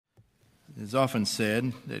is often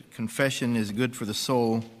said that confession is good for the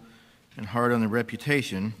soul and hard on the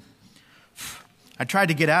reputation. I tried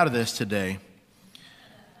to get out of this today.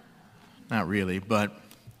 Not really, but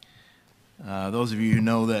those of you who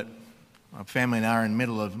know that my family and I are in the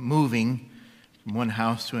middle of moving from one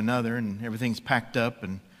house to another, and everything's packed up,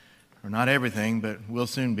 or not everything, but will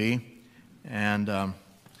soon be. And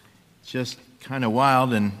it's just kind of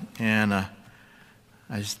wild, and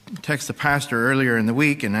I texted the pastor earlier in the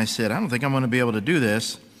week, and I said, I don't think I'm going to be able to do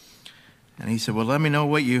this. And he said, well, let me know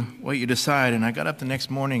what you decide. And I got up the next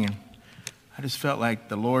morning, and I just felt like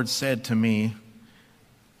the Lord said to me,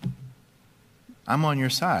 I'm on your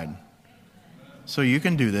side. So you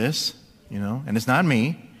can do this, and it's not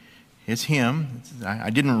me, it's him. I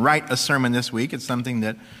didn't write a sermon this week. It's something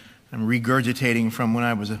that I'm regurgitating from when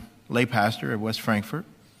I was a lay pastor at West Frankfort.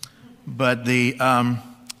 But the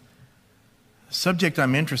subject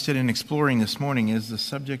I'm interested in exploring this morning is the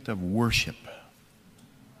subject of worship.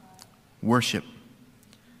 Worship.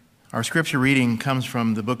 Our scripture reading comes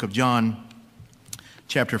from the book of John,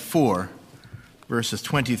 chapter 4, verses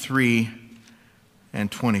 23 and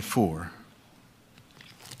 24.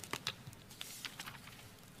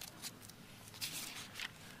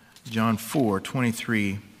 John 4,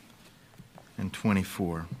 23 and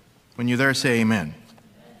 24. When you're there, say amen.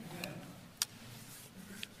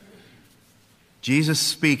 Jesus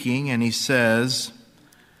speaking, and he says,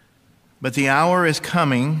 but the hour is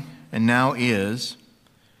coming, and now is,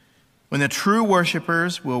 when the true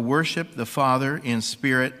worshipers will worship the Father in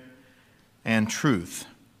spirit and truth.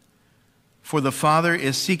 For the Father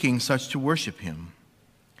is seeking such to worship him.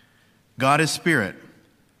 God is spirit,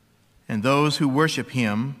 and those who worship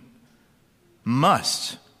him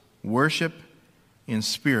must worship in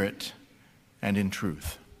spirit and in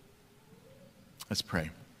truth. Let's pray.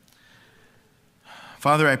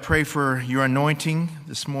 Father, I pray for your anointing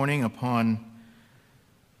this morning upon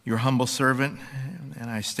your humble servant, and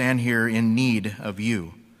I stand here in need of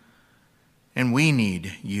you, and we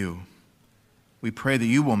need you. We pray that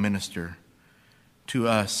you will minister to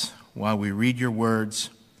us while we read your words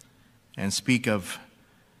and speak of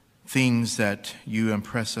things that you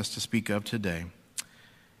impress us to speak of today.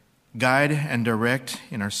 Guide and direct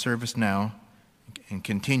in our service now, and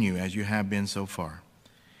continue as you have been so far.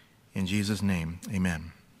 In Jesus' name,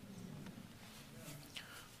 amen.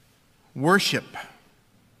 Worship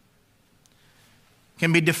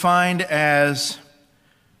can be defined as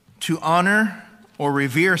to honor or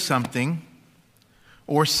revere something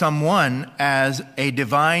or someone as a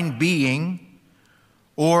divine being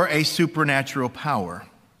or a supernatural power.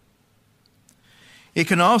 It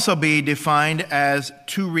can also be defined as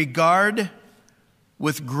to regard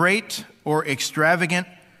with great or extravagant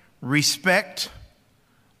respect,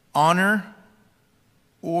 honor,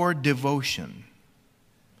 or devotion.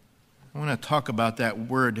 I want to talk about that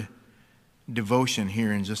word devotion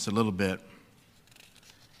here in just a little bit.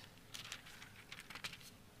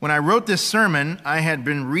 When I wrote this sermon, I had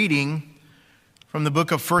been reading from the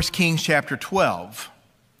book of 1 Kings chapter 12.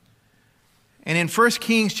 And in 1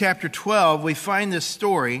 Kings chapter 12, we find this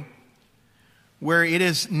story where it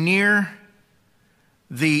is near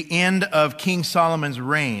the end of King Solomon's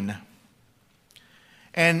reign.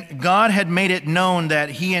 And God had made it known that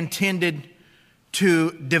he intended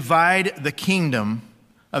to divide the kingdom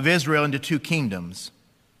of Israel into two kingdoms.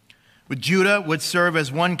 With Judah would serve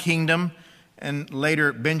as one kingdom, and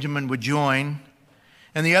later Benjamin would join.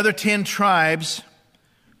 And the other 10 tribes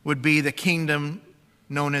would be the kingdom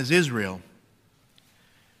known as Israel.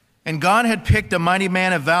 And God had picked a mighty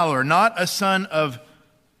man of valor, not a son of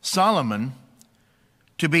Solomon,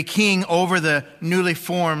 to be king over the newly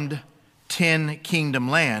formed 10-kingdom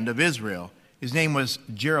land of Israel. His name was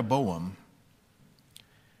Jeroboam.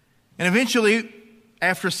 And eventually,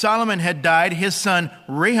 after Solomon had died, his son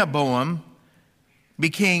Rehoboam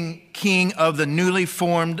became king of the newly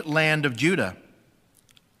formed land of Judah.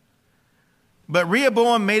 But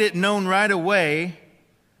Rehoboam made it known right away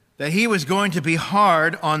that he was going to be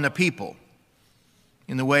hard on the people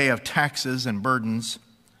in the way of taxes and burdens.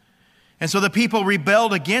 And so the people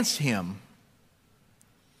rebelled against him.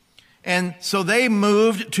 And so they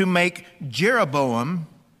moved to make Jeroboam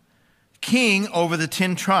king over the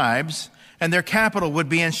 10 tribes, and their capital would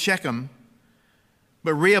be in Shechem.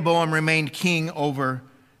 But Rehoboam remained king over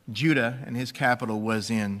Judah, and his capital was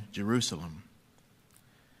in Jerusalem.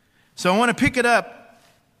 So I want to pick it up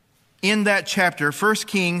in that chapter, 1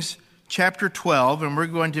 Kings chapter 12, and we're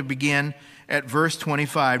going to begin at verse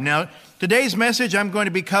 25. Now, today's message, I'm going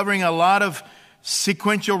to be covering a lot of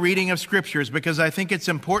sequential reading of scriptures because I think it's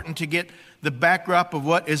important to get the backdrop of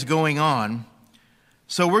what is going on.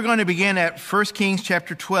 So we're going to begin at 1 Kings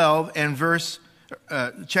chapter 12 and verse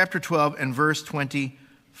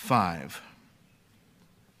 25.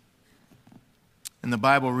 And the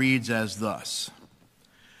Bible reads as thus.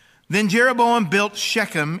 Then Jeroboam built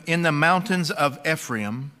Shechem in the mountains of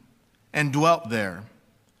Ephraim and dwelt there.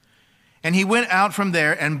 And he went out from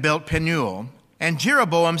there and built Penuel. And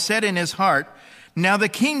Jeroboam said in his heart, now the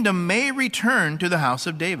kingdom may return to the house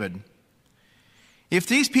of David. If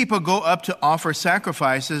these people go up to offer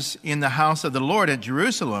sacrifices in the house of the Lord at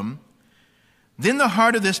Jerusalem, then the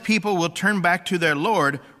heart of this people will turn back to their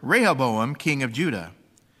lord, Rehoboam, king of Judah.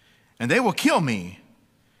 And they will kill me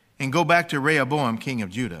and go back to Rehoboam, king of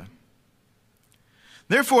Judah.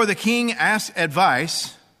 Therefore the king asked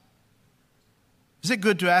advice. Is it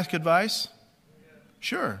good to ask advice?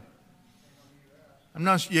 Sure. I'm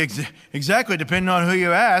not exactly depending on who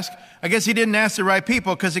you ask. I guess he didn't ask the right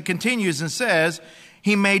people, because it continues and says,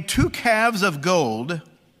 he made 2 calves of gold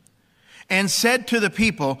and said to the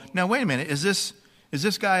people, now wait a minute, is this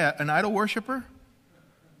guy an idol worshiper?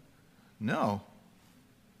 No.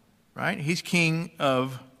 Right? He's king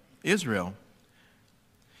of Israel.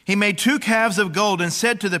 He made 2 calves of gold and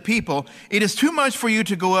said to the people, it is too much for you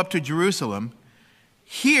to go up to Jerusalem.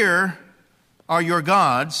 Here are your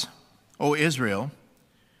gods, O Israel,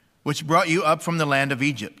 which brought you up from the land of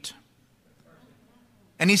Egypt.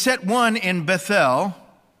 And he set one in Bethel,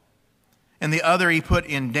 and the other he put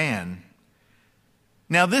in Dan.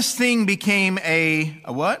 Now this thing became a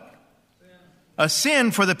what? A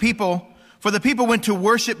sin for the people. For the people went to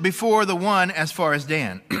worship before the one as far as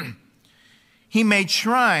Dan. He made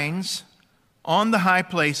shrines on the high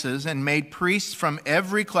places and made priests from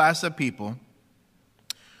every class of people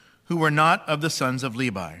who were not of the sons of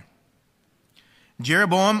Levi.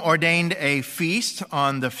 Jeroboam ordained a feast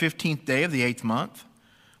on the 15th day of the 8th month,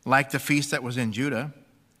 like the feast that was in Judah,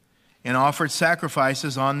 and offered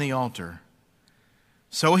sacrifices on the altar.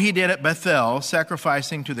 So he did at Bethel,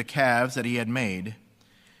 sacrificing to the calves that he had made.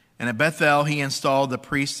 And at Bethel he installed the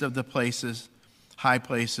priests of the places, high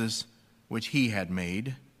places, which he had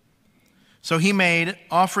made. So he made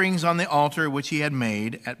offerings on the altar which he had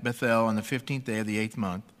made at Bethel on the 15th day of the 8th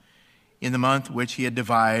month, in the month which he had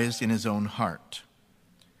devised in his own heart.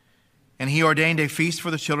 And he ordained a feast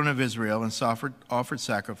for the children of Israel and offered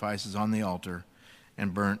sacrifices on the altar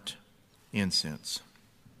and burnt incense.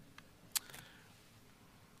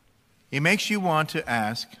 It makes you want to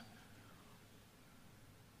ask,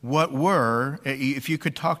 if you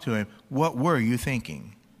could talk to him, what were you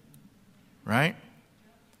thinking? Right?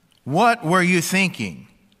 What were you thinking?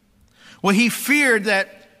 Well, he feared that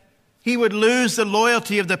he would lose the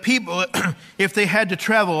loyalty of the people if they had to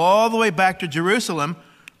travel all the way back to Jerusalem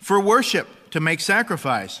for worship, to make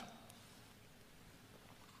sacrifice.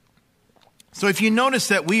 So if you notice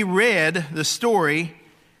that we read the story,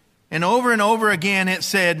 and over again it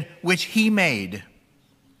said, which he made,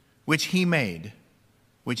 which he made,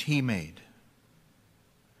 which he made.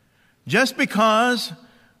 Just because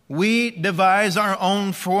we devise our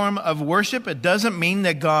own form of worship, it doesn't mean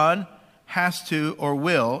that God has to or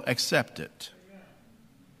will accept it.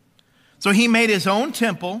 So he made his own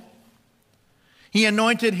temple. He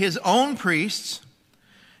anointed his own priests,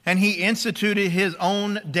 and he instituted his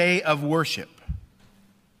own day of worship.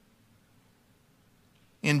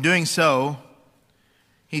 In doing so,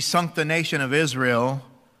 he sunk the nation of Israel,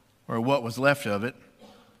 or what was left of it,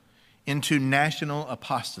 into national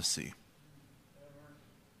apostasy.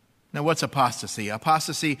 Now, what's apostasy?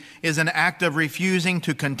 Apostasy is an act of refusing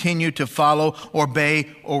to continue to follow,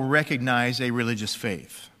 obey, or recognize a religious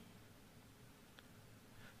faith.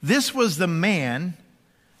 This was the man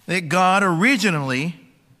that God originally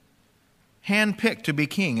handpicked to be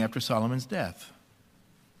king after Solomon's death.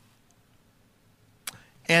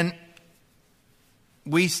 And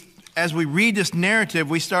as we read this narrative,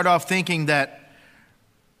 we start off thinking that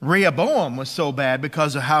Rehoboam was so bad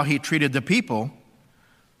because of how he treated the people.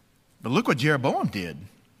 But look what Jeroboam did.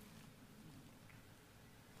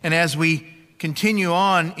 And as we continue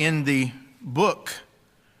on in the book,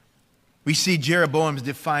 we see Jeroboam's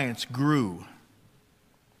defiance grew,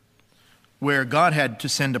 where God had to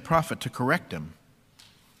send a prophet to correct him.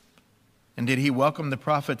 And did he welcome the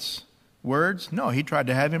prophet's words? No, he tried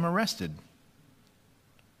to have him arrested.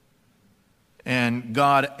 And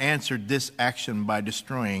God answered this action by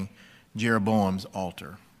destroying Jeroboam's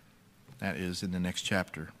altar. That is in the next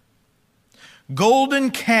chapter.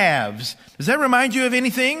 Golden calves. Does that remind you of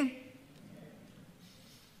anything?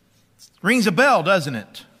 Rings a bell, doesn't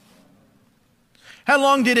it? How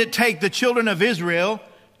long did it take the children of Israel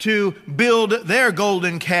to build their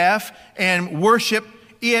golden calf and worship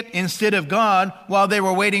it instead of God while they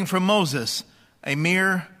were waiting for Moses? a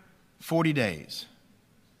mere 40 days.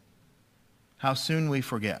 How soon we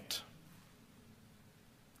forget.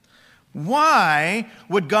 Why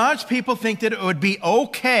would God's people think that it would be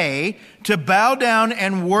okay to bow down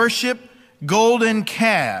and worship golden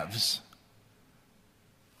calves?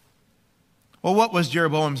 Well, what was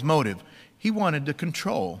Jeroboam's motive? He wanted to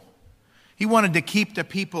control. He wanted to keep the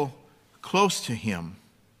people close to him.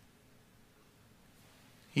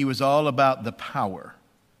 He was all about the power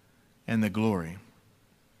and the glory.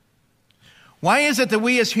 Why is it that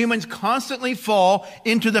we as humans constantly fall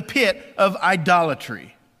into the pit of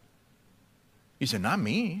idolatry? You said, not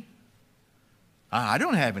me. I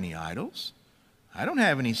don't have any idols. I don't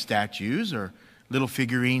have any statues or little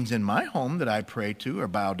figurines in my home that I pray to or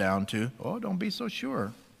bow down to. Oh, don't be so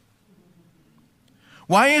sure.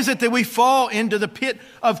 Why is it that we fall into the pit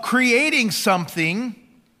of creating something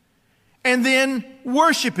and then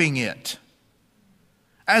worshiping it?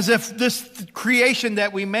 As if this creation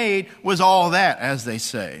that we made was all that, as they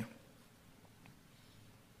say.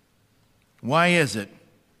 Why is it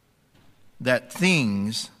that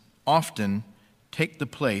things often take the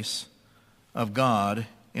place of God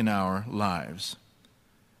in our lives?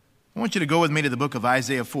 I want you to go with me to the book of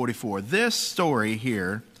Isaiah 44. This story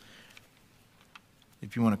here,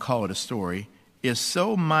 if you want to call it a story, is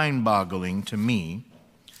so mind-boggling to me.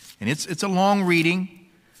 And it's a long reading,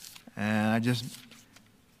 and I just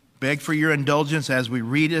beg for your indulgence as we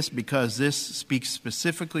read this, because this speaks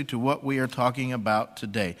specifically to what we are talking about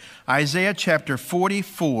today. Isaiah chapter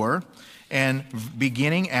 44, and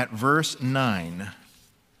beginning at verse 9.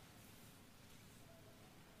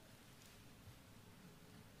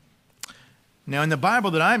 Now, in the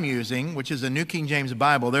Bible that I'm using, which is the New King James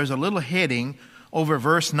Bible, there's a little heading over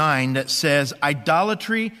verse 9 that says,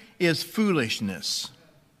 idolatry is foolishness.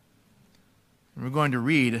 And we're going to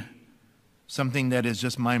read something that is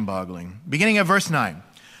just mind-boggling. Beginning of verse 9.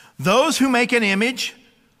 Those who make an image,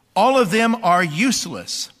 all of them are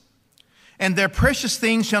useless, and their precious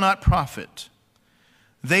things shall not profit.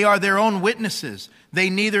 They are their own witnesses. They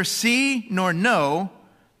neither see nor know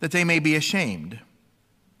that they may be ashamed.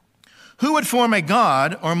 Who would form a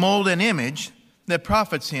god or mold an image that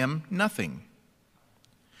profits him nothing?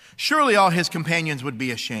 Surely all his companions would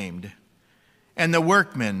be ashamed. And the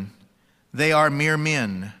workmen, they are mere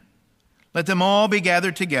men. Let them all be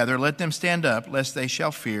gathered together. Let them stand up, lest they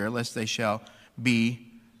shall fear, lest they shall be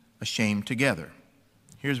ashamed together.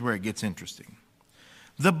 Here's where it gets interesting.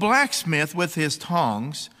 The blacksmith with his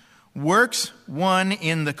tongs works one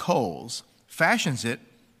in the coals, fashions it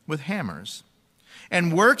with hammers,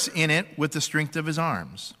 and works in it with the strength of his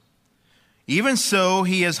arms. Even so,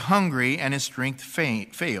 he is hungry and his strength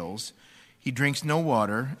fails. He drinks no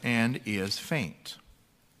water and is faint.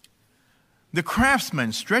 The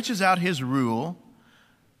craftsman stretches out his rule.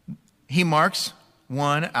 He marks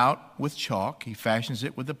one out with chalk. He fashions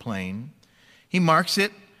it with a plane. He marks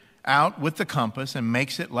it out with the compass and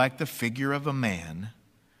makes it like the figure of a man,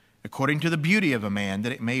 according to the beauty of a man,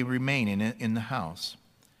 that it may remain in the house.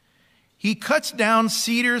 He cuts down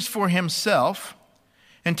cedars for himself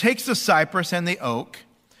and takes the cypress and the oak.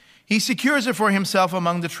 He secures it for himself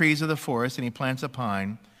among the trees of the forest, and he plants a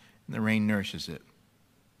pine, and the rain nourishes it.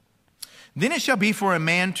 Then it shall be for a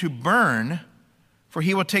man to burn, for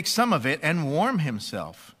he will take some of it and warm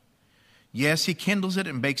himself. Yes, he kindles it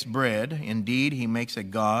and bakes bread. Indeed, he makes a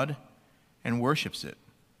god and worships it.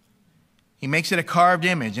 He makes it a carved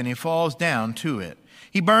image, and he falls down to it.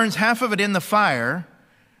 He burns half of it in the fire.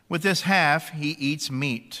 With this half, he eats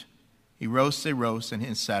meat. He roasts a roast and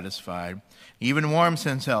is satisfied. He even warms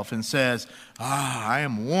himself and says, I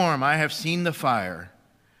am warm. I have seen the fire.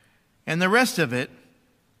 And the rest of it,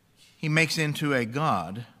 he makes into a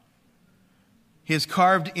god, his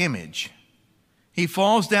carved image. He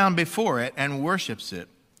falls down before it and worships it,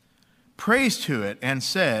 prays to it and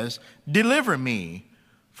says, deliver me,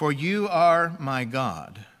 for you are my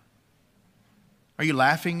God. Are you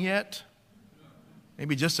laughing yet?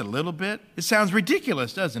 Maybe just a little bit? It sounds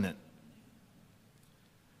ridiculous, doesn't it?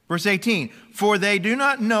 Verse 18, for they do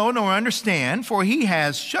not know nor understand, for he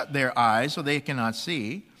has shut their eyes so they cannot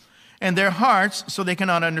see, and their hearts so they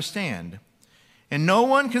cannot understand. And no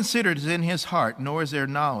one considers in his heart, nor is there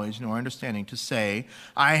knowledge nor understanding to say,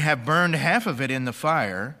 I have burned half of it in the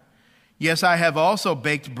fire. Yes, I have also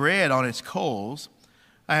baked bread on its coals.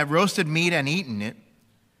 I have roasted meat and eaten it.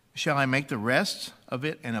 Shall I make the rest of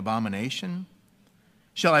it an abomination?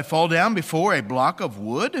 Shall I fall down before a block of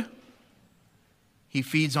wood? He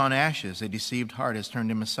feeds on ashes. A deceived heart has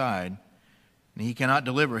turned him aside. And he cannot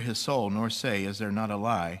deliver his soul, nor say, is there not a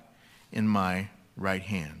lie in my right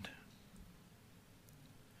hand?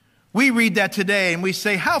 We read that today and we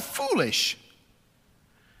say, how foolish.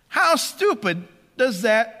 How stupid can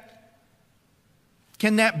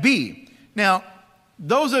that be? Now,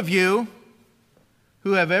 those of you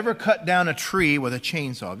who have ever cut down a tree with a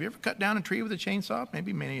chainsaw, have you ever cut down a tree with a chainsaw?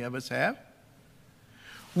 Maybe many of us have.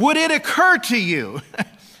 Would it occur to you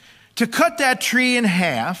to cut that tree in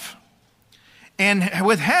half, and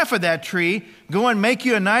with half of that tree, go and make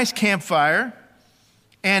you a nice campfire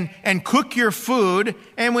and cook your food,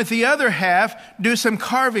 and with the other half, do some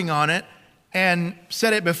carving on it and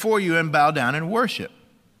set it before you and bow down and worship?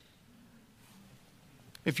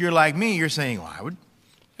 If you're like me, you're saying, well,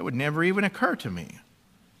 that would never even occur to me.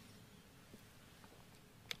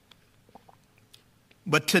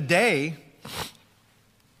 But today,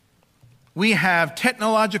 we have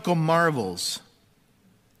technological marvels.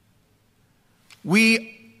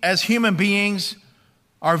 We, as human beings,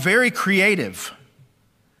 are very creative.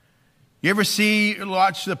 You ever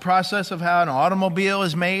watch the process of how an automobile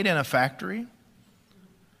is made in a factory?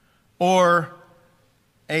 Or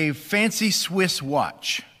a fancy Swiss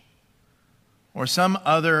watch? Or some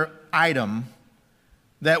other item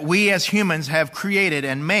that we as humans have created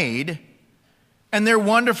and made, and they're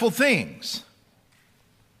wonderful things.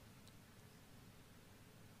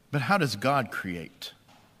 But how does God create?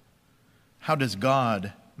 How does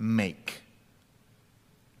God make?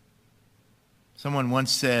 Someone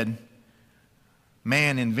once said,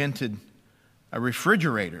 man invented a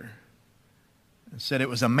refrigerator and said it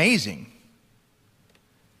was amazing.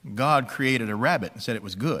 God created a rabbit and said it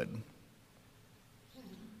was good.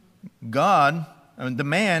 The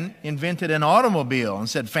man invented an automobile and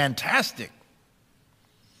said, fantastic.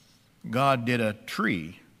 God did a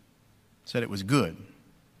tree, said it was good.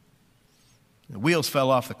 The wheels fell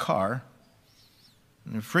off the car,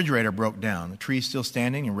 and the refrigerator broke down. The tree's still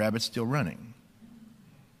standing, and rabbit's still running.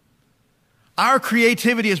 Our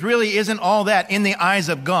creativity isn't all that in the eyes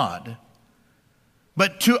of God.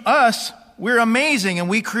 But to us, we're amazing, and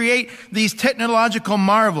we create these technological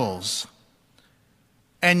marvels.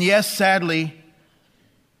 And yes, sadly,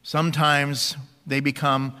 sometimes they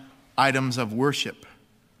become items of worship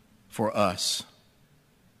for us.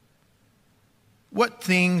 What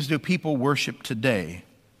things do people worship today?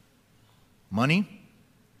 Money?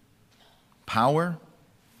 Power?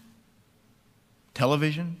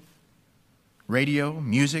 Television? Radio?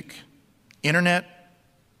 Music? Internet?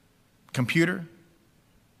 Computer?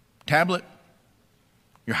 Tablet?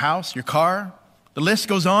 Your house? Your car? The list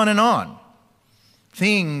goes on and on.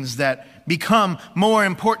 Things that become more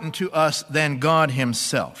important to us than God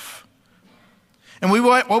Himself. And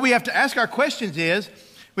what we have to ask our questions is,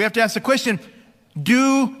 we have to ask the question,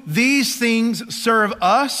 do these things serve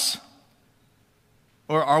us,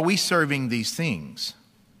 or are we serving these things?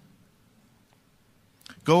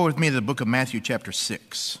 Go with me to the book of Matthew chapter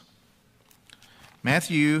 6.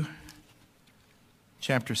 Matthew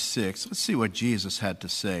chapter 6. Let's see what Jesus had to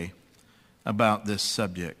say about this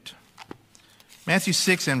subject. Matthew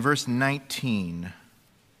 6 and verse 19.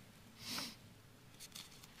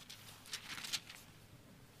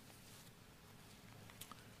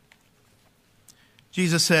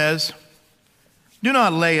 Jesus says, do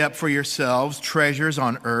not lay up for yourselves treasures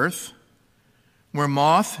on earth, where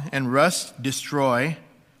moth and rust destroy,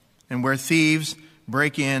 and where thieves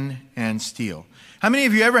break in and steal. How many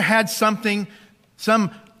of you ever had something,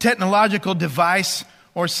 some technological device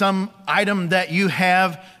or some item that you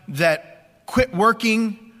have that quit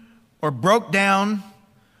working or broke down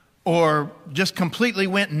or just completely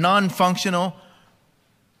went non-functional?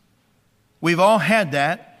 We've all had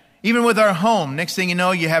that. Even with our home, next thing you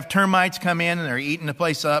know, you have termites come in and they're eating the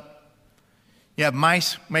place up. You have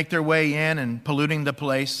mice make their way in and polluting the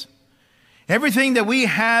place. Everything that we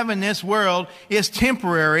have in this world is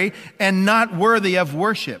temporary and not worthy of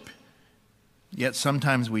worship. Yet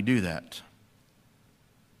sometimes we do that.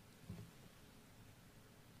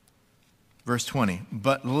 Verse 20,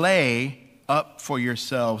 but lay up for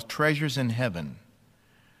yourselves treasures in heaven,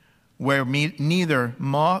 where neither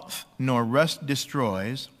moth nor rust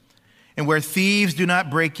destroys, and where thieves do not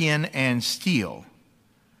break in and steal.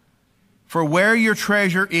 For where your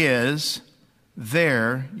treasure is,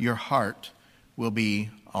 there your heart will be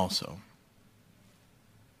also.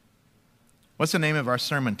 What's the name of our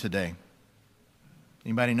sermon today?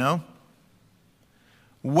 Anybody know?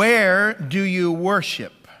 Where do you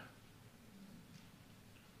worship?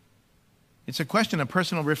 It's a question of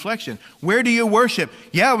personal reflection. Where do you worship?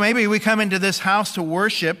 Yeah, maybe we come into this house to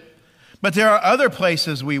worship, but there are other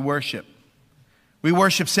places we worship. We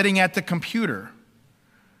worship sitting at the computer.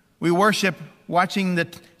 We worship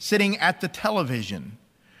sitting at the television.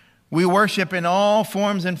 We worship in all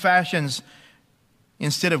forms and fashions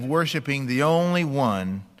instead of worshiping the only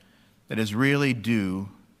one that is really due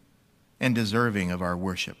and deserving of our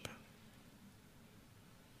worship.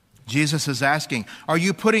 Jesus is asking, are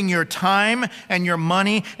you putting your time and your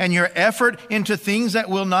money and your effort into things that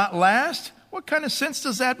will not last? What kind of sense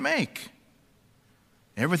does that make?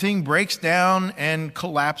 Everything breaks down and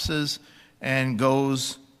collapses and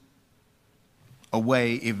goes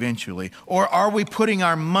away eventually. Or are we putting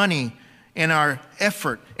our money and our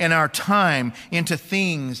effort and our time into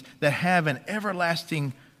things that have an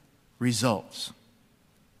everlasting results?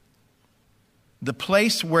 The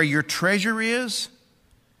place where your treasure is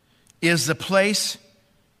the place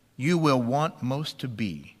you will want most to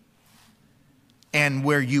be. And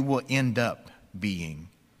where you will end up being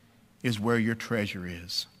is where your treasure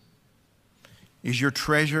is. Is your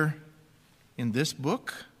treasure in this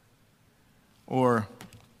book? Or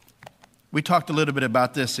we talked a little bit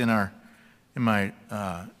about this in my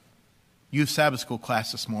youth Sabbath school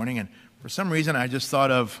class this morning, and for some reason I just thought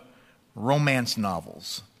of romance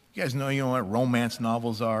novels. You guys know what romance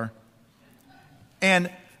novels are?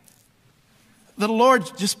 And the Lord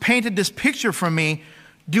just painted this picture for me.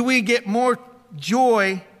 Do we get more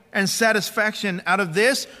joy and satisfaction out of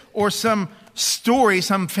this, or some story,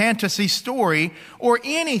 some fantasy story, or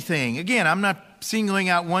anything? Again, I'm not singling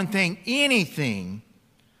out one thing, anything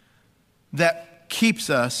that keeps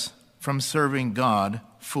us from serving God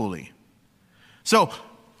fully. So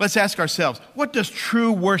let's ask ourselves, what does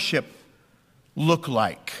true worship look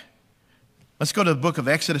like? Let's go to the book of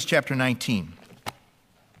Exodus chapter 19.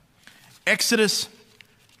 Exodus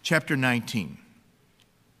chapter 19.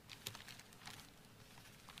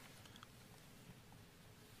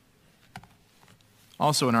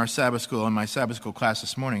 Also in my Sabbath school class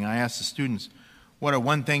this morning, I asked the students, what are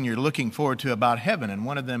one thing you're looking forward to about heaven? And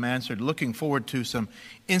one of them answered, looking forward to some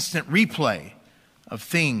instant replay of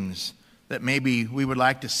things that maybe we would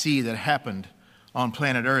like to see that happened on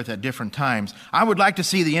planet Earth at different times. I would like to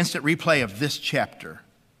see the instant replay of this chapter,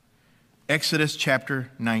 Exodus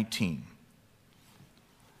chapter 19.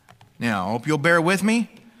 Now, I hope you'll bear with me,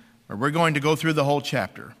 or we're going to go through the whole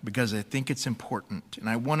chapter because I think it's important. And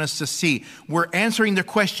I want us to see, we're answering the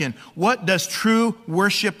question, what does true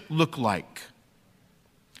worship look like?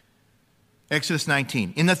 Exodus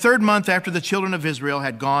 19. In the 3rd month after the children of Israel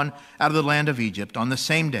had gone out of the land of Egypt, on the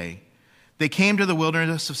same day, they came to the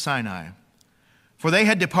wilderness of Sinai. For they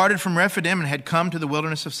had departed from Rephidim and had come to the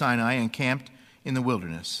wilderness of Sinai and camped in the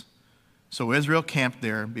wilderness. So Israel camped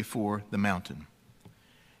there before the mountain.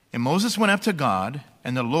 And Moses went up to God,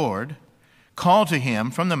 and the Lord called to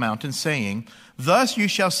him from the mountain, saying, Thus you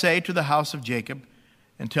shall say to the house of Jacob,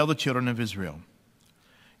 and tell the children of Israel,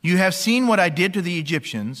 You have seen what I did to the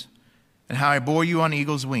Egyptians, and how I bore you on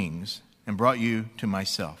eagle's wings, and brought you to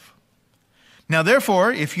myself. Now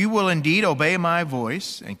therefore, if you will indeed obey my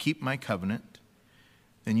voice, and keep my covenant,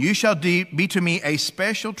 then you shall be to me a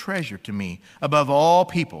special treasure to me above all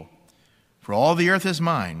people, for all the earth is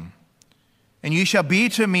mine. And you shall be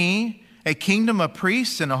to me a kingdom of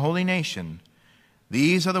priests and a holy nation.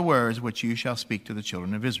 These are the words which you shall speak to the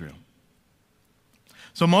children of Israel.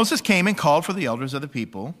 So Moses came and called for the elders of the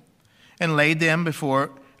people, and laid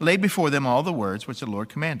before them all the words which the Lord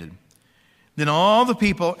commanded. Then all the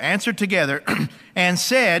people answered together and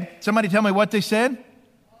said, somebody tell me what they said?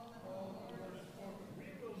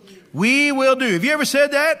 We will do. Have you ever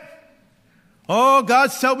said that? Oh,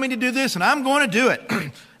 God's told me to do this, and I'm going to do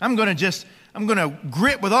it. I'm going to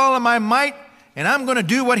grit with all of my might, and I'm going to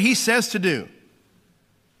do what he says to do.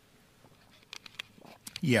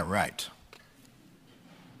 Yeah, right.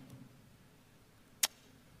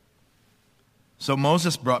 So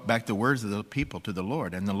Moses brought back the words of the people to the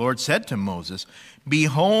Lord. And the Lord said to Moses,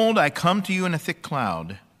 Behold, I come to you in a thick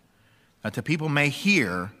cloud, that the people may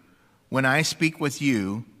hear when I speak with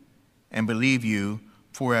you and believe you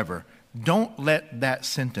forever. Don't let that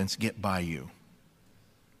sentence get by you.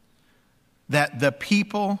 That the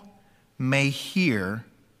people may hear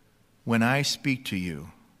when I speak to you.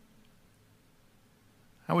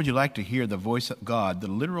 How would you like to hear the voice of God,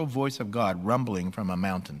 the literal voice of God, rumbling from a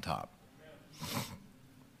mountaintop?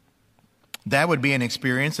 That would be an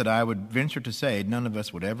experience that I would venture to say none of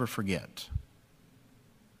us would ever forget.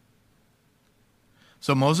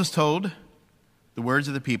 So Moses told the words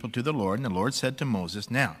of the people to the Lord, and the Lord said to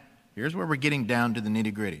Moses, Now, here's where we're getting down to the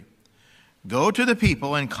nitty-gritty. Go to the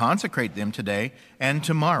people and consecrate them today and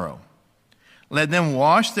tomorrow. Let them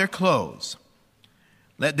wash their clothes.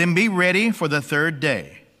 Let them be ready for the 3rd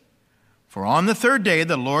day. For on the 3rd day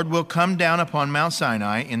the Lord will come down upon Mount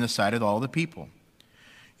Sinai in the sight of all the people.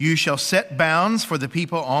 You shall set bounds for the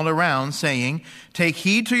people all around, saying, Take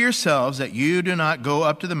heed to yourselves that you do not go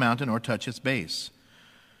up to the mountain or touch its base.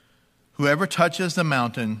 Whoever touches the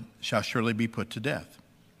mountain shall surely be put to death.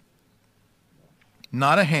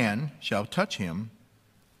 Not a hand shall touch him,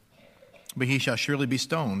 but he shall surely be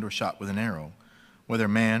stoned or shot with an arrow. Whether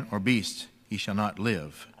man or beast, he shall not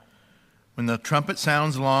live. When the trumpet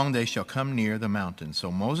sounds long, they shall come near the mountain. So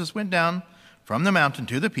Moses went down from the mountain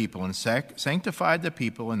to the people and sanctified the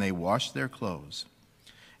people, and they washed their clothes.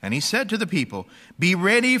 And he said to the people, "Be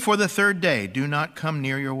ready for the third day. Do not come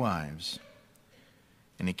near your wives."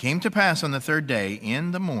 And it came to pass on the third day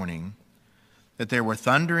in the morning that there were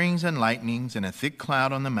thunderings and lightnings and a thick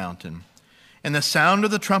cloud on the mountain. And the sound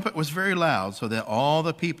of the trumpet was very loud, so that all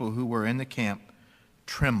the people who were in the camp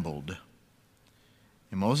trembled.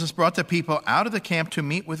 And Moses brought the people out of the camp to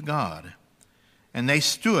meet with God, and they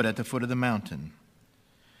stood at the foot of the mountain.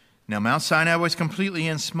 Now Mount Sinai was completely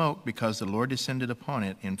in smoke, because the Lord descended upon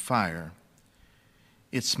it in fire.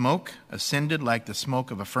 Its smoke ascended like the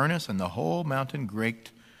smoke of a furnace, and the whole mountain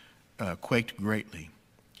quaked greatly.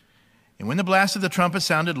 And when the blast of the trumpet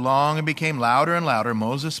sounded long and became louder and louder,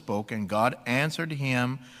 Moses spoke, and God answered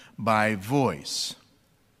him by voice.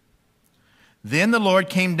 Then the Lord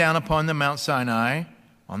came down upon the Mount Sinai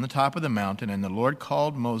on the top of the mountain, and the Lord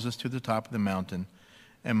called Moses to the top of the mountain,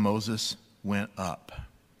 and Moses went up.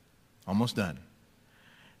 Almost done.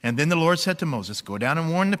 And then the Lord said to Moses, "Go down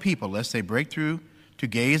and warn the people, lest they break through to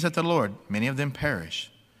gaze at the Lord. Many of them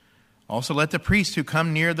perish. Also let the priests who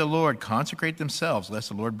come near the Lord consecrate themselves, lest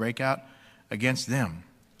the Lord break out against them."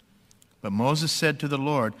 But Moses said to the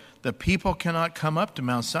Lord, "The people cannot come up to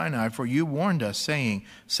Mount Sinai, for you warned us, saying,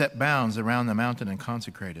 'Set bounds around the mountain and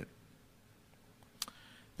consecrate it.'"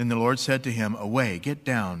 Then the Lord said to him, "Away, get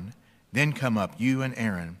down, then come up, you and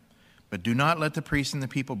Aaron. But do not let the priests and the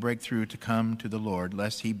people break through to come to the Lord,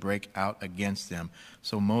 lest he break out against them."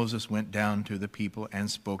 So Moses went down to the people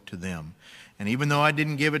and spoke to them. And even though I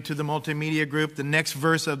didn't give it to the multimedia group, the next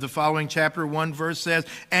verse of the following chapter 1 verse says,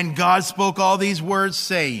 "And God spoke all these words,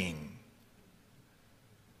 saying."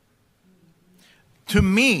 To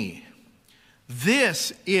me,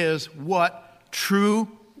 this is what true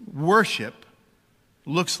worship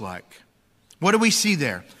looks like. What do we see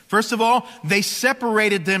there? First of all, they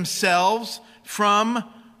separated themselves from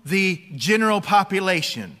the general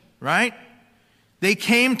population, right? They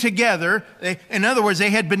came together. In other words,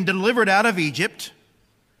 they had been delivered out of Egypt.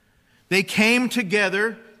 They came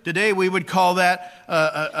together. Today we would call that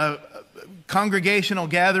a congregational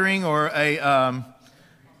gathering or a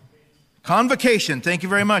convocation. Thank you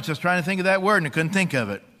very much. I was trying to think of that word and I couldn't think of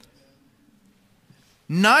it.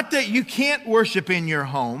 Not that you can't worship in your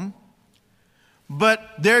home,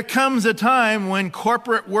 but there comes a time when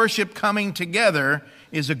corporate worship coming together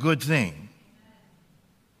is a good thing.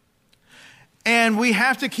 And we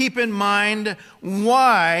have to keep in mind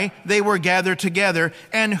why they were gathered together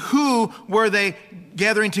and who were they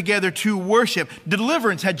gathering together to worship.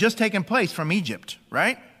 Deliverance had just taken place from Egypt,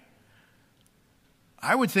 right?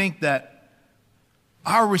 I would think that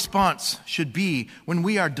our response should be when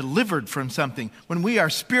we are delivered from something, when we are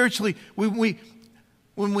spiritually, when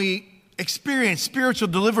we experience spiritual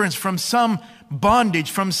deliverance from some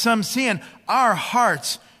bondage, from some sin, our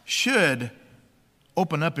hearts should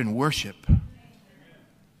open up in worship.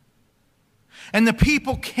 And the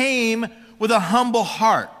people came with a humble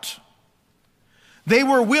heart. They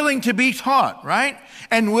were willing to be taught, right?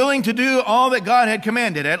 And willing to do all that God had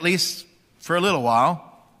commanded, at least for a little while.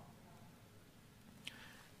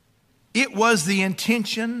 It was the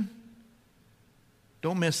intention,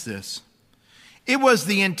 don't miss this, it was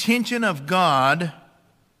the intention of God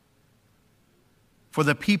for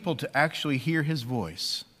the people to actually hear His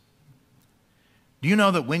voice. Do you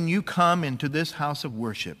know that when you come into this house of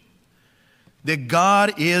worship, that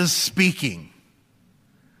God is speaking?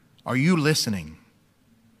 Are you listening?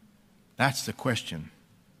 That's the question.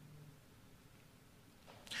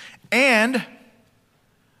 And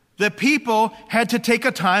the people had to take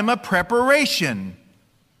a time of preparation.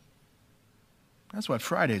 That's what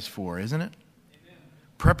Friday's for, isn't it? Amen.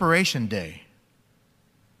 Preparation day.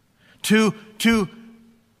 To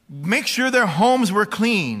make sure their homes were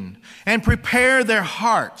clean and prepare their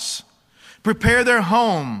hearts, prepare their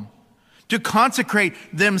home, to consecrate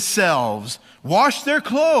themselves, wash their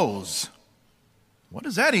clothes. What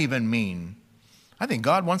does that even mean? I think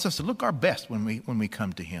God wants us to look our best when we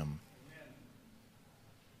come to Him.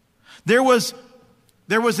 There was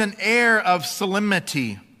an air of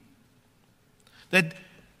solemnity, that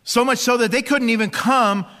so much so that they couldn't even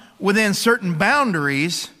come within certain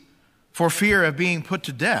boundaries for fear of being put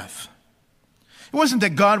to death. It wasn't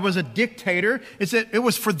that God was a dictator, it's that it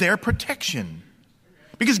was for their protection.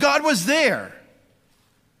 Because God was there.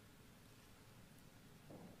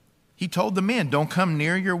 He told the men, don't come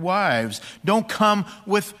near your wives. Don't come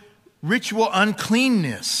with ritual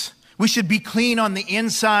uncleanness, We should be clean on the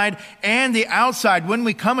inside and the outside when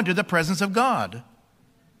we come into the presence of God.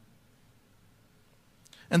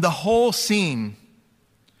 And the whole scene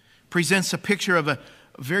presents a picture of a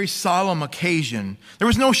very solemn occasion. There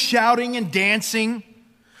was no shouting and dancing.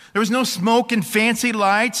 There was no smoke and fancy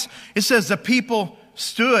lights. It says the people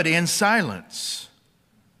stood in silence.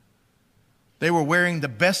 They were wearing the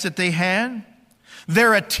best that they had.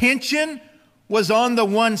 Their attention was on the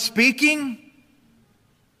one speaking.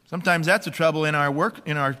 Sometimes that's the trouble in our work,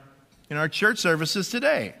 in our church services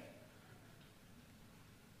today.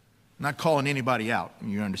 I'm not calling anybody out,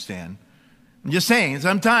 you understand. I'm just saying,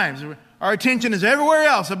 sometimes our attention is everywhere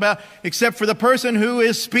else except for the person who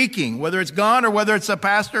is speaking, whether it's God or whether it's a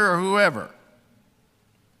pastor or whoever.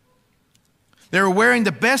 They were wearing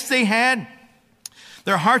the best they had.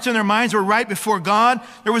 Their hearts and their minds were right before God.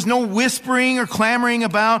 There was no whispering or clamoring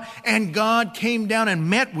about, and God came down and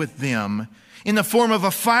met with them in the form of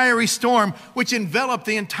a fiery storm which enveloped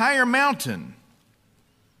the entire mountain.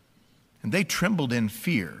 And they trembled in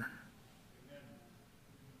fear.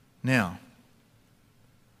 Now,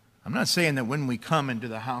 I'm not saying that when we come into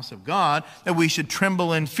the house of God that we should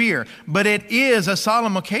tremble in fear, but it is a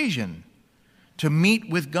solemn occasion to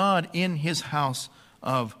meet with God in His house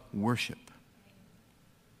of worship.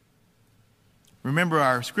 Remember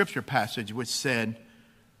our scripture passage which said,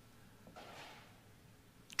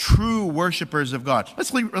 true worshipers of God. Let's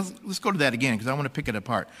go to that again because I want to pick it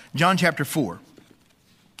apart. John chapter 4.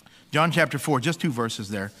 John chapter 4, just two verses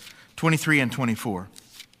there, 23 and 24.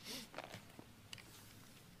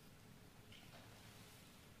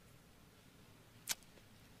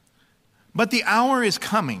 But the hour is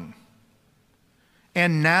coming,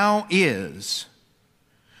 and now is,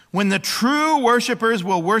 when the true worshipers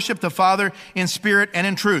will worship the Father in spirit and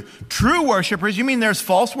in truth. True worshipers, you mean there's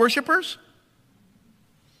false worshipers?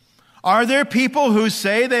 Are there people who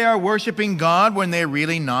say they are worshiping God when they're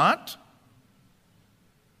really not?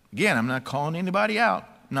 Again, I'm not calling anybody out.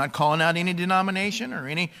 I'm not calling out any denomination or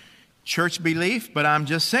any church belief, but I'm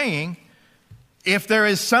just saying, if there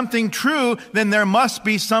is something true, then there must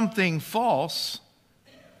be something false.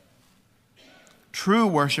 True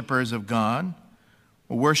worshipers of God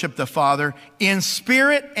will worship the Father in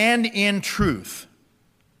spirit and in truth.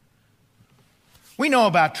 We know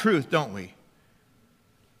about truth, don't we?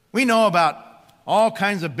 We know about all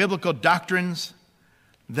kinds of biblical doctrines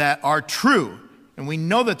that are true. And we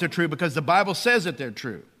know that they're true because the Bible says that they're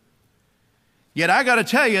true. Yet I got to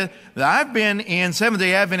tell you that I've been in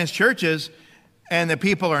Seventh-day Adventist churches and the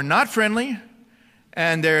people are not friendly,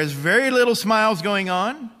 and there's very little smiles going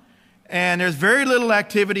on, and there's very little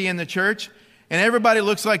activity in the church, and everybody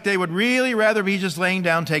looks like they would really rather be just laying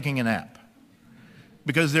down taking a nap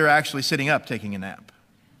because they're actually sitting up taking a nap.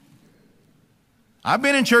 I've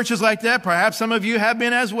been in churches like that. Perhaps some of you have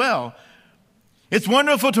been as well. It's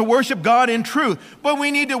wonderful to worship God in truth, but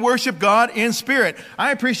we need to worship God in spirit.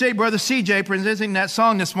 I appreciate Brother CJ presenting that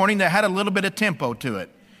song this morning that had a little bit of tempo to it.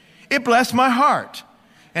 It blessed my heart.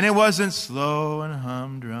 And it wasn't slow and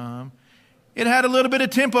humdrum. It had a little bit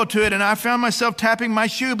of tempo to it, and I found myself tapping my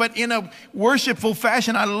shoe, but in a worshipful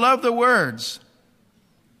fashion. I love the words.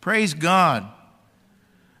 Praise God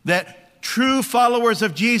that true followers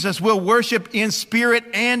of Jesus will worship in spirit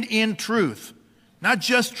and in truth. Not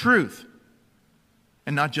just truth,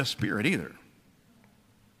 and not just spirit either.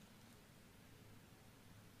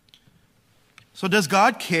 So does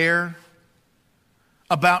God care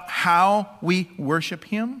about how we worship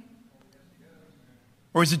Him?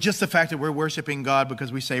 Or is it just the fact that we're worshiping God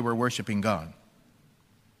because we say we're worshiping God?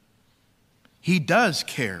 He does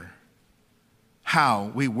care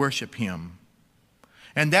how we worship Him.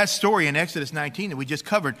 And that story in Exodus 19 that we just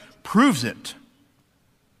covered proves it.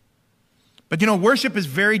 But you know, worship is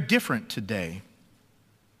very different today.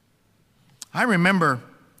 I remember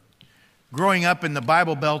growing up in the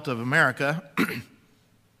Bible Belt of America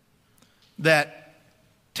that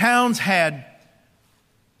towns had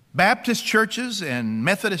Baptist churches and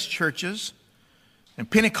Methodist churches and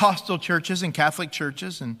Pentecostal churches and Catholic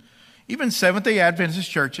churches and even Seventh-day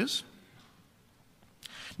Adventist churches.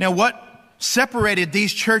 Now, what separated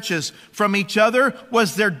these churches from each other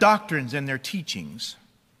was their doctrines and their teachings.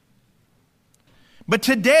 But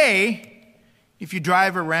today, if you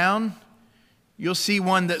drive around, you'll see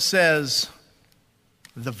one that says,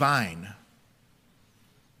 the Vine.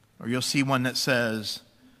 Or you'll see one that says,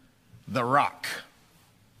 the Rock,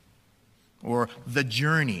 or the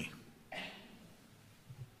Journey.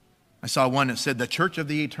 I saw one that said the Church of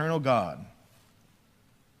the Eternal God.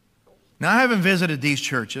 Now, I haven't visited these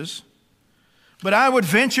churches, but I would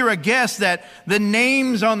venture a guess that the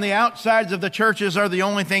names on the outsides of the churches are the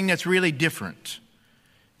only thing that's really different.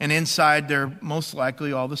 and inside they're most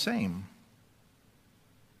likely all the same.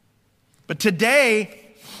 But today,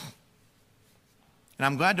 and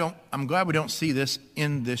I'm glad we don't see this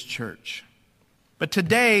in this church. But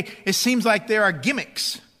today, it seems like there are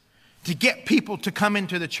gimmicks to get people to come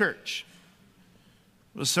into the church.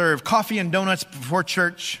 We'll serve coffee and donuts before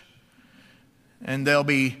church, and there'll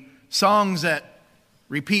be songs that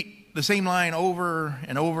repeat the same line over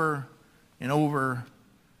and over and over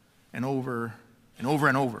and over and over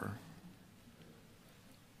and over.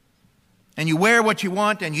 And you wear what you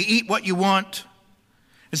want and you eat what you want.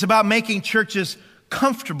 It's about making churches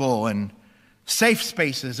comfortable and safe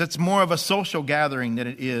spaces. It's more of a social gathering than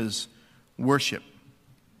it is worship.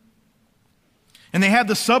 And they have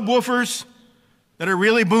the subwoofers that are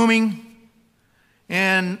really booming,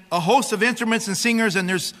 and a host of instruments and singers, and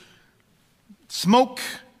there's smoke,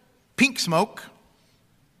 pink smoke.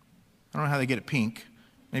 I don't know how they get it pink.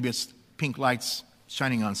 Maybe it's pink lights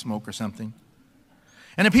shining on smoke or something.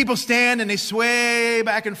 And the people stand and they sway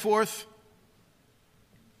back and forth.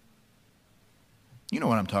 You know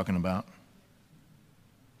what I'm talking about.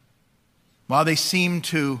 While they seem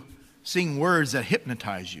to sing words that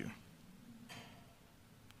hypnotize you.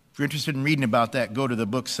 If you're interested in reading about that, go to the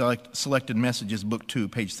book Selected Messages, Book 2,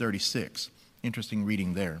 page 36. Interesting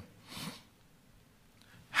reading there.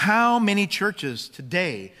 How many churches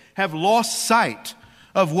today have lost sight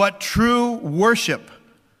of what true worship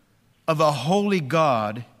of a holy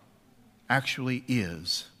God actually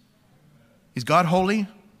is? Is God holy?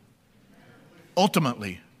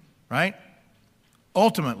 Ultimately, right?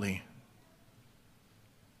 Ultimately.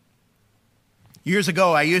 Years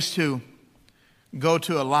ago, I used to go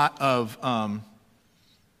to a lot of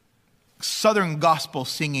Southern gospel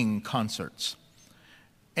singing concerts.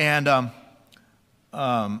 And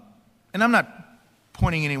I'm not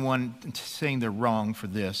pointing anyone to saying they're wrong for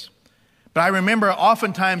this. But I remember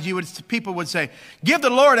oftentimes people would say, give the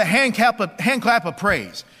Lord a hand clap of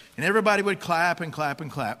praise. And everybody would clap and clap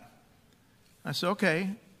and clap. I said, okay.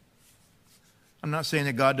 I'm not saying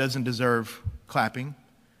that God doesn't deserve clapping.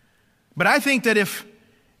 But I think that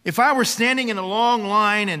if I were standing in a long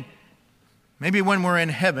line, and maybe when we're in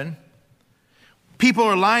heaven, people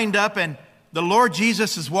are lined up and the Lord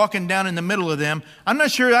Jesus is walking down in the middle of them, I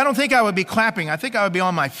don't think I would be clapping. I think I would be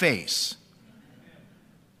on my face.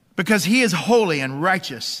 Because He is holy and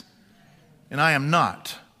righteous, and I am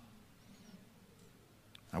not.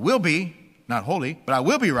 I will be, not holy, but I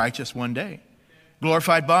will be righteous one day.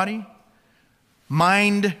 Glorified body,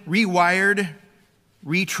 mind rewired,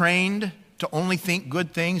 retrained to only think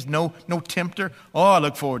good things, no tempter. Oh, I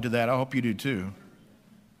look forward to that. I hope you do too.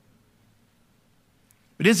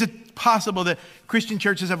 But is it possible that Christian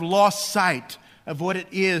churches have lost sight of what it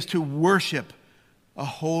is to worship a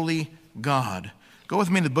holy God? Go with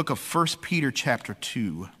me in the book of 1 Peter chapter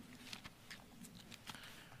 2.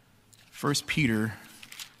 1 Peter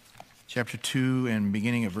chapter 2 and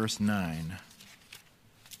beginning at verse 9.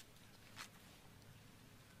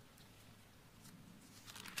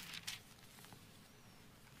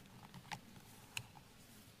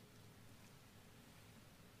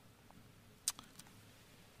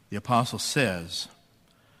 The apostle says,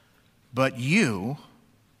 but you,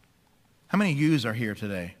 how many yous are here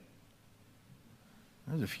today?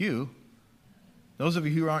 There's a few. Those of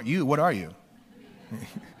you who aren't you, what are you?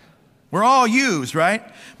 We're all yous, right?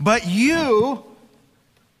 But you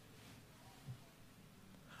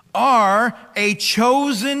are a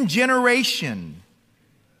chosen generation,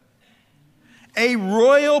 a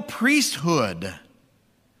royal priesthood,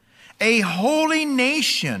 a holy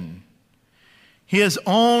nation, His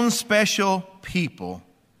own special people.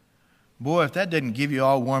 Boy, if that didn't give you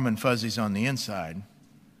all warm and fuzzies on the inside,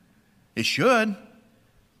 it should.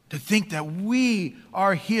 To think that we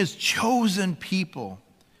are His chosen people,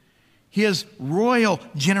 His royal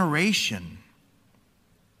generation.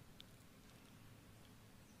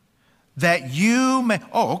 That you may,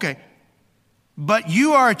 but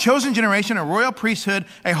you are a chosen generation, a royal priesthood,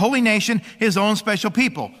 a holy nation, His own special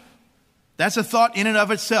people. That's a thought in and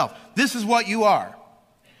of itself. This is what you are.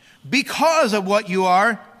 Because of what you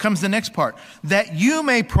are, comes the next part. That you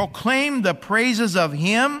may proclaim the praises of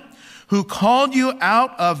Him who called you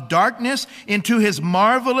out of darkness into His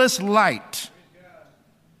marvelous light.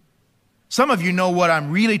 Some of you know what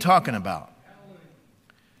I'm really talking about.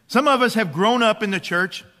 Some of us have grown up in the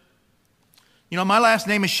church. You know, my last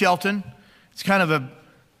name is Shelton. It's kind of a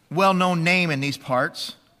well-known name in these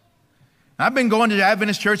parts. I've been going to the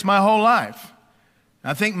Adventist church my whole life.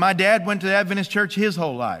 I think my dad went to the Adventist church his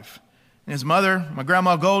whole life. And his mother, my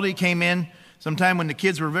grandma Goldie, came in sometime when the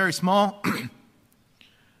kids were very small.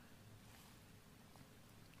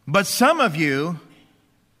 But some of you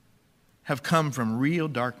have come from real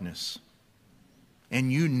darkness.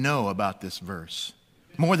 And you know about this verse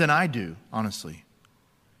more than I do, honestly.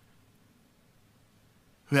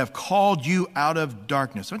 Who have called you out of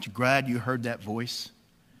darkness. Aren't you glad you heard that voice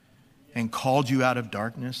and called you out of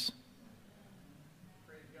darkness?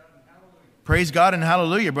 Praise God and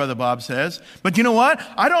hallelujah, Brother Bob says. But you know what?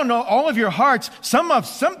 I don't know all of your hearts.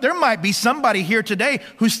 There might be somebody here today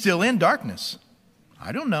who's still in darkness.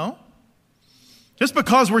 I don't know. Just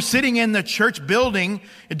because we're sitting in the church building,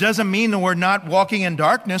 it doesn't mean that we're not walking in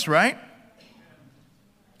darkness, right?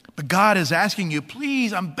 But God is asking you,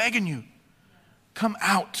 please, I'm begging you, come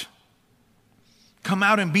out. Come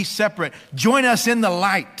out and be separate. Join us in the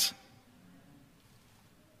light.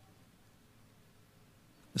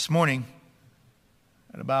 This morning,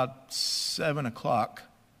 at about 7 o'clock,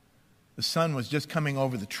 the sun was just coming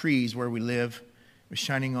over the trees where we live. It was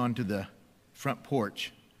shining onto the front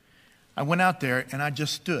porch. I went out there and I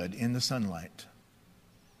just stood in the sunlight.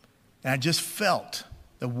 And I just felt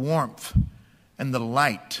the warmth and the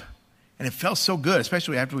light. And it felt so good,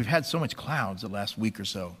 especially after we've had so much clouds the last week or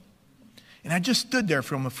so. And I just stood there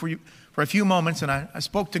for a few moments and I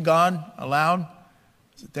spoke to God aloud. I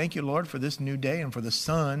said, thank you, Lord, for this new day and for the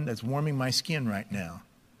sun that's warming my skin right now.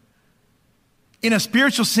 In a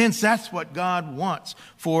spiritual sense, that's what God wants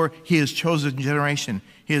for His chosen generation,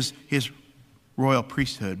 His royal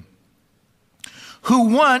priesthood. Who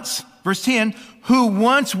once, verse 10, who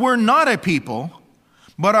once were not a people,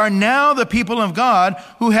 but are now the people of God,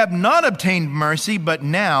 who have not obtained mercy, but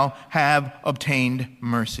now have obtained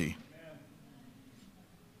mercy.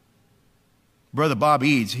 Brother Bob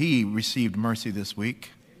Eads, he received mercy this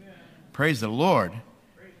week. Amen. Praise the Lord.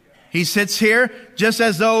 He sits here just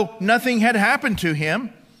as though nothing had happened to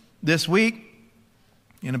him this week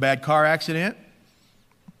in a bad car accident.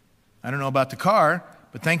 I don't know about the car,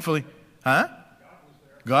 but thankfully,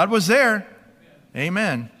 God was there.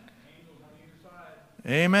 Amen.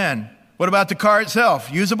 Amen. What about the car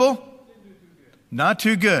itself? Usable? Not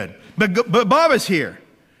too good. But Bob is here.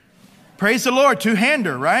 Praise the Lord.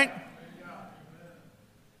 Two-hander, right?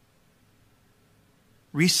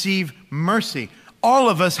 Receive mercy. All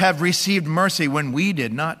of us have received mercy when we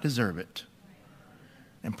did not deserve it.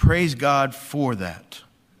 And praise God for that.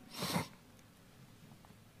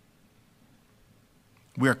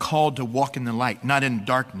 We are called to walk in the light, not in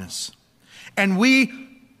darkness. And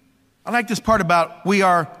I like this part about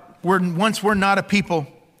we're not a people.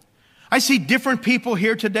 I see different people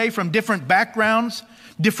here today from different backgrounds,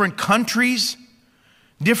 different countries,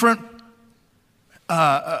 different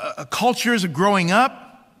cultures of growing up.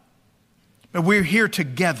 But we're here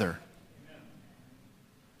together.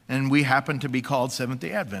 And we happen to be called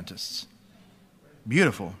Seventh-day Adventists.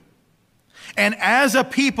 Beautiful. And as a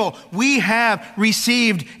people, we have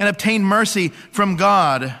received and obtained mercy from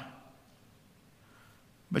God.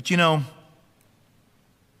 But you know,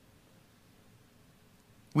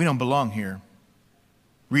 we don't belong here.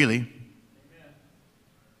 Really.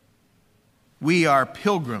 We are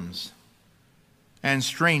pilgrims and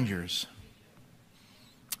strangers.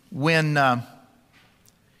 When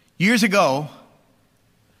years ago,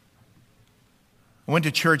 I went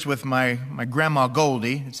to church with my grandma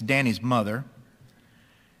Goldie, it's Danny's mother,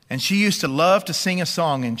 and she used to love to sing a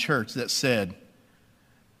song in church that said,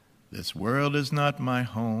 "This world is not my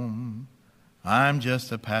home, I'm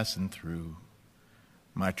just a passing through.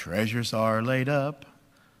 My treasures are laid up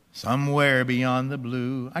somewhere beyond the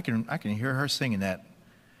blue." I can hear her singing that.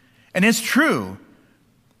 And it's true.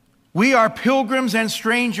 We are pilgrims and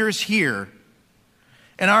strangers here.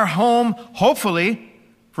 And our home, hopefully,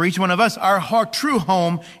 for each one of us, our true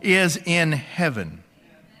home is in heaven.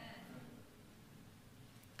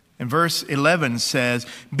 And verse 11 says,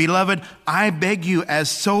 "Beloved, I beg you as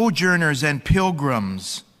sojourners and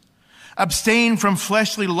pilgrims, abstain from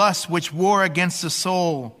fleshly lusts which war against the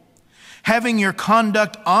soul, having your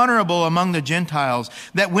conduct honorable among the Gentiles,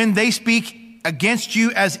 that when they speak against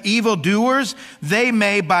you as evildoers, they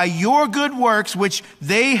may, by your good works which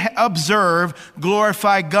they observe,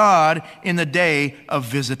 glorify God in the day of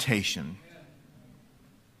visitation."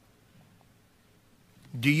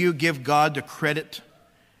 Do you give God the credit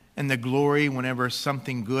and the glory whenever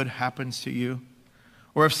something good happens to you?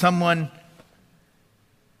 Or if someone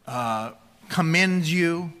commends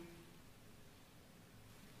you?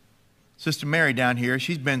 Sister Mary down here,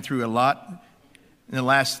 she's been through a lot in the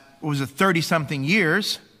last 30-something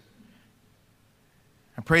years.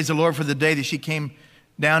 I praise the Lord for the day that she came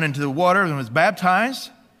down into the water and was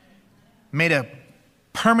baptized, made a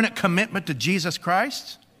permanent commitment to Jesus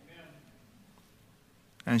Christ.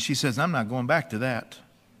 And she says, "I'm not going back to that."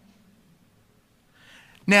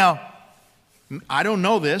 Now, I don't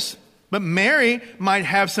know this, But Mary might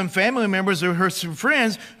have some family members or her some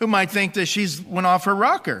friends who might think that she's went off her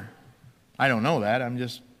rocker. I don't know that.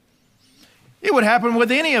 It would happen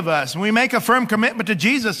with any of us. When we make a firm commitment to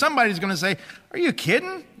Jesus, somebody's going to say, "Are you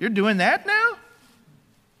kidding? You're doing that now?"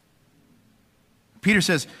 Peter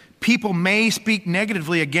says, people may speak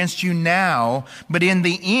negatively against you now, but in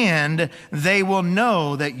the end, they will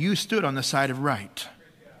know that you stood on the side of right,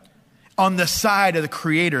 on the side of the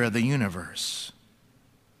creator of the universe.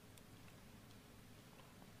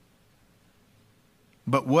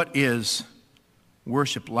 But what is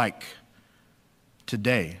worship like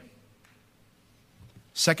today?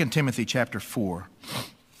 2 Timothy chapter 4.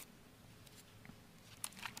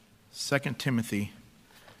 2 Timothy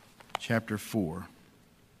chapter 4.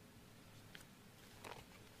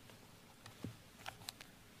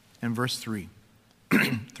 And verse 3.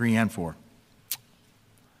 3 and 4.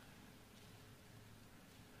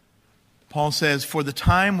 Paul says, "For the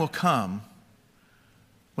time will come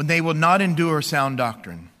when they will not endure sound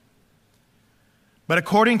doctrine, but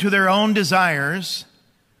according to their own desires,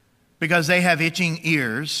 because they have itching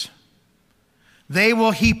ears, they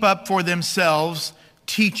will heap up for themselves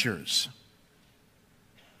teachers.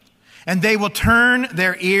 And they will turn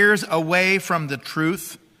their ears away from the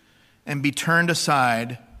truth and be turned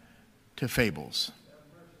aside to fables."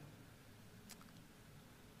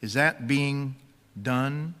 Is that being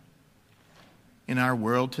done in our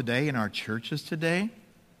world today, in our churches today?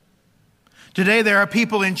 Today there are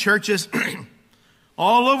people in churches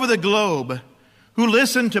all over the globe who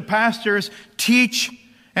listen to pastors teach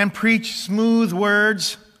and preach smooth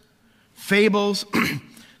words, fables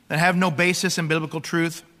that have no basis in biblical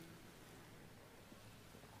truth.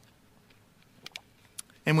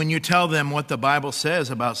 And when you tell them what the Bible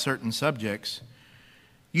says about certain subjects,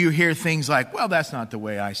 you hear things like, "Well, that's not the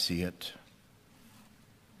way I see it."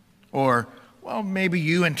 Or, "Well, maybe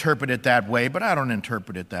you interpret it that way, but I don't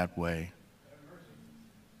interpret it that way."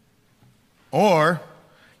 Or,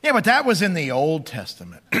 "Yeah, but that was in the Old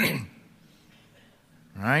Testament."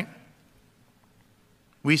 Right?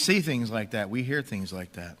 We see things like that. We hear things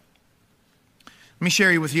like that. Let me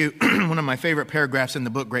share with you one of my favorite paragraphs in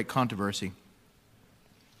the book, Great Controversy.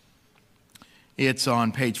 It's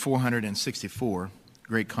on page 464.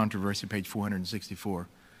 Great Controversy, page 464.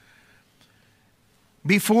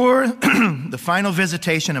 Before the final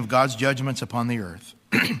visitation of God's judgments upon the earth,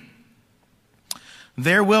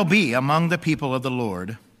 there will be among the people of the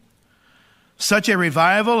Lord such a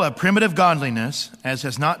revival of primitive godliness as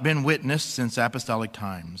has not been witnessed since apostolic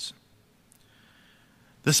times.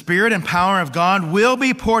 The Spirit and power of God will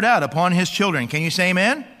be poured out upon His children. Can you say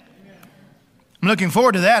amen? Amen. I'm looking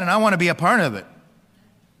forward to that, and I want to be a part of it.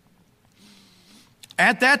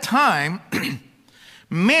 At that time,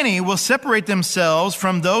 many will separate themselves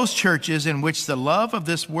from those churches in which the love of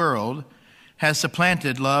this world has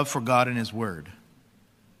supplanted love for God and His Word.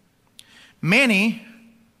 Many,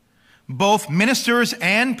 both ministers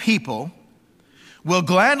and people, will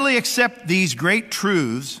gladly accept these great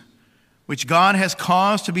truths which God has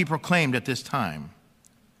caused to be proclaimed at this time,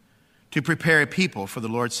 to prepare a people for the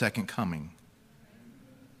Lord's second coming.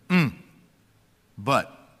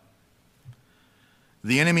 But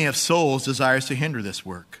the enemy of souls desires to hinder this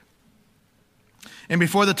work. And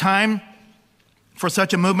before the time for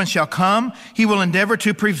such a movement shall come, he will endeavor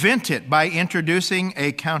to prevent it by introducing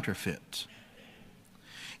a counterfeit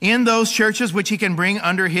in those churches which he can bring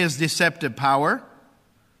under his deceptive power.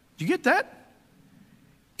 Do you get that?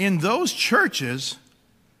 In those churches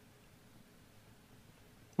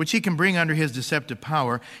which he can bring under his deceptive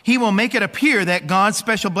power, he will make it appear that God's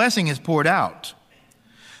special blessing is poured out.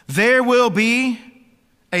 There will be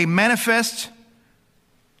manifest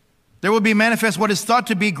what is thought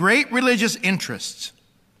to be great religious interests.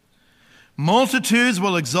 Multitudes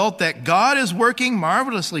will exult that God is working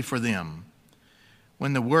marvelously for them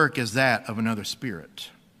when the work is that of another spirit.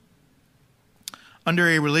 Under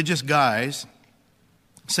a religious guise,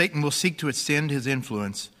 Satan will seek to extend his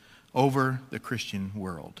influence over the Christian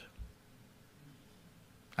world.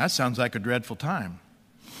 That sounds like a dreadful time.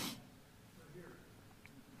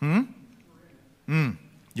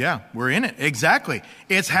 Yeah, we're in it. Exactly.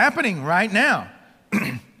 It's happening right now.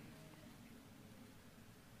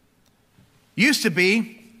 Used to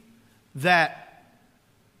be that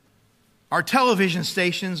our television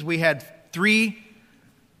stations, we had 3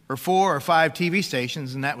 or 4 or 5 TV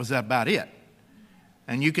stations, and that was about it.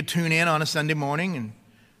 And you could tune in on a Sunday morning and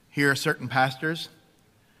hear certain pastors.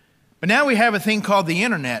 But now we have a thing called the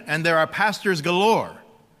internet, and there are pastors galore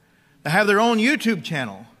that have their own YouTube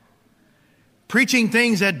channel, preaching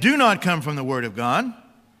things that do not come from the Word of God,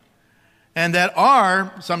 and that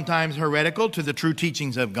are sometimes heretical to the true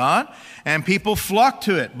teachings of God, and people flock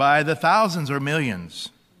to it by the thousands or millions.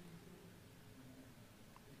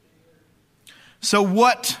 So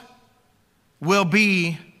what will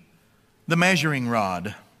be the measuring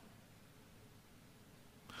rod?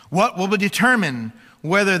 What will determine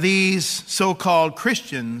whether these so-called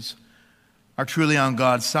Christians are truly on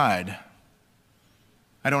God's side?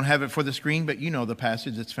 I don't have it for the screen, but you know the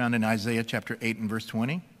passage that's found in Isaiah chapter 8 and verse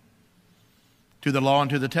 20. To the law and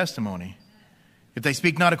to the testimony. If they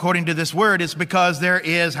speak not according to this word, it's because there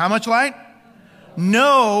is how much light?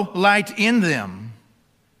 No light in them.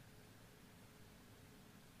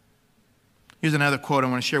 Here's another quote I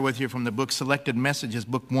want to share with you from the book Selected Messages,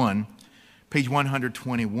 Book 1, page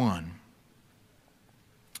 121.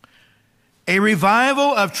 A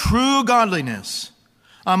revival of true godliness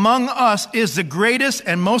among us is the greatest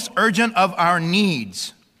and most urgent of our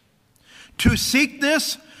needs. To seek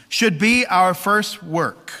this should be our first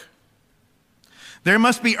work. There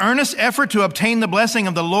must be earnest effort to obtain the blessing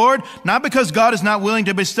of the Lord, not because God is not willing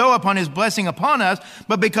to bestow upon His blessing upon us,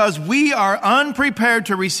 but because we are unprepared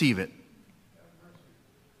to receive it.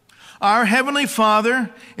 Our Heavenly Father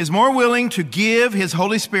is more willing to give His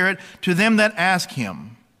Holy Spirit to them that ask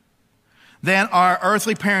Him than our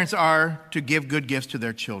earthly parents are to give good gifts to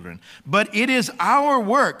their children. But it is our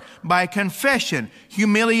work by confession,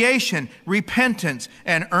 humiliation, repentance,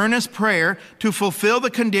 and earnest prayer to fulfill the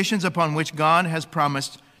conditions upon which God has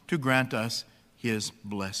promised to grant us His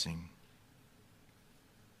blessing.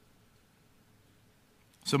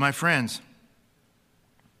 So, my friends,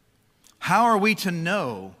 how are we to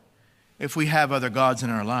know if we have other gods in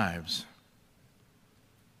our lives?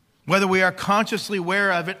 Whether we are consciously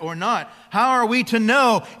aware of it or not, how are we to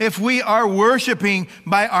know if we are worshiping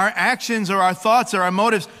by our actions or our thoughts or our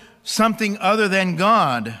motives something other than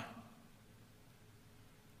God?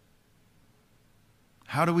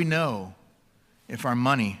 How do we know if our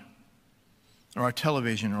money or our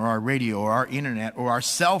television or our radio or our internet or our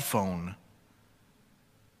cell phone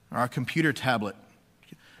or our computer tablet,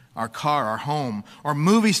 our car, our home, or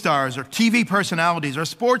movie stars, or TV personalities, or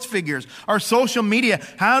sports figures, or social media,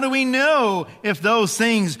 how do we know if those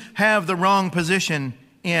things have the wrong position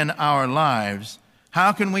in our lives?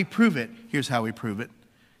 How can we prove it? Here's how we prove it.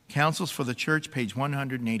 Counsels for the Church, page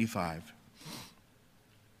 185.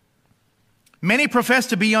 Many profess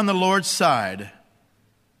to be on the Lord's side,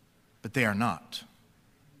 but they are not.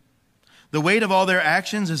 The weight of all their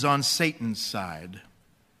actions is on Satan's side.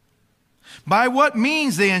 By what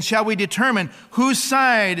means, then, shall we determine whose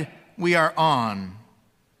side we are on?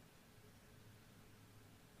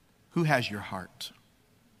 Who has your heart?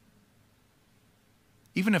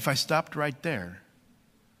 Even if I stopped right there,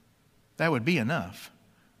 that would be enough.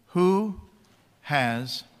 Who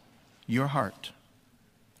has your heart?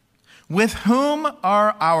 With whom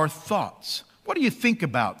are our thoughts? What do you think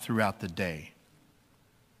about throughout the day?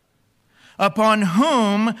 Upon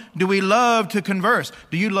whom do we love to converse?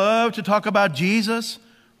 Do you love to talk about Jesus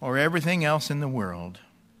or everything else in the world?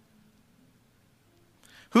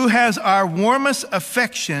 Who has our warmest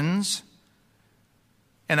affections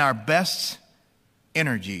and our best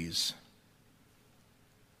energies?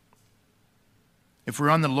 If we're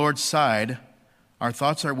on the Lord's side, our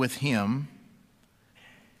thoughts are with Him,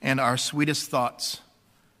 and our sweetest thoughts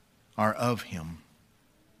are of Him.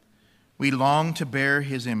 We long to bear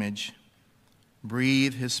His image,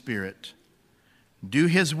 breathe His Spirit, do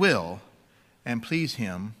His will, and please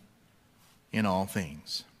Him in all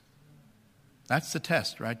things. That's the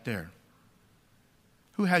test right there.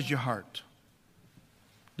 Who has your heart?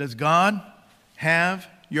 Does God have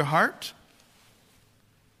your heart?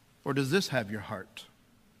 Or does this have your heart?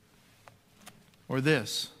 Or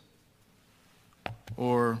this?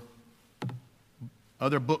 Or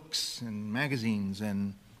other books and magazines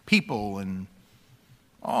and people and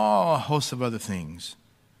a host of other things?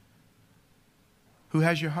 Who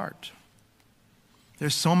has your heart?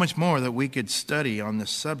 There's so much more that we could study on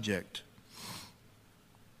this subject.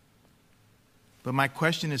 But my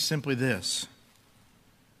question is simply this.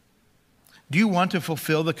 Do you want to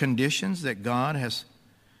fulfill the conditions that God has,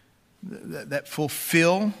 that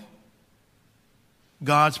fulfill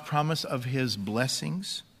God's promise of His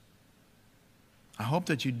blessings? I hope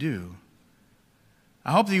that you do.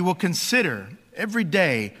 I hope that you will consider every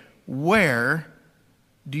day, where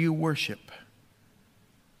do you worship?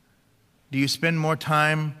 Do you spend more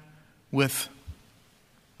time with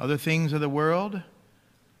other things of the world?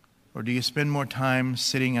 Or do you spend more time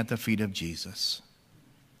sitting at the feet of Jesus?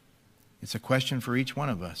 It's a question for each one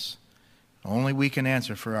of us. Only we can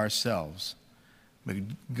answer for ourselves. But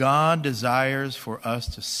God desires for us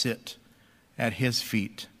to sit at His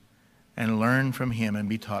feet and learn from him and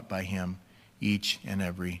be taught by him each and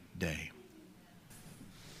every day.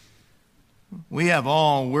 We have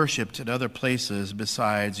all worshiped at other places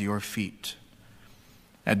besides your feet,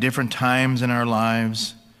 at different times in our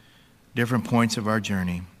lives, different points of our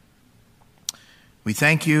journey. We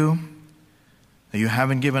thank you that you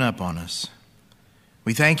haven't given up on us.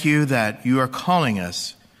 We thank you that you are calling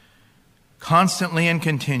us constantly and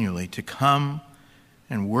continually to come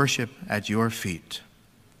and worship at your feet.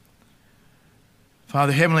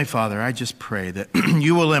 Father, Heavenly Father, I just pray that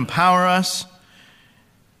you will empower us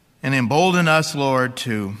and embolden us, Lord,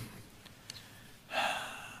 to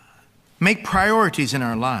make priorities in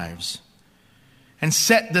our lives and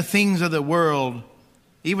set the things of the world,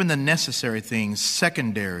 even the necessary things,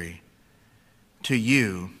 secondary to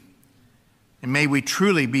you. And may we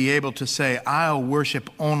truly be able to say, I'll worship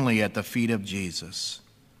only at the feet of Jesus.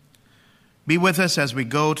 Be with us as we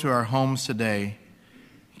go to our homes today.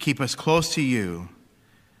 Keep us close to you.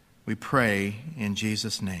 We pray in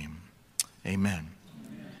Jesus' name. Amen.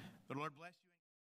 The Lord bless you.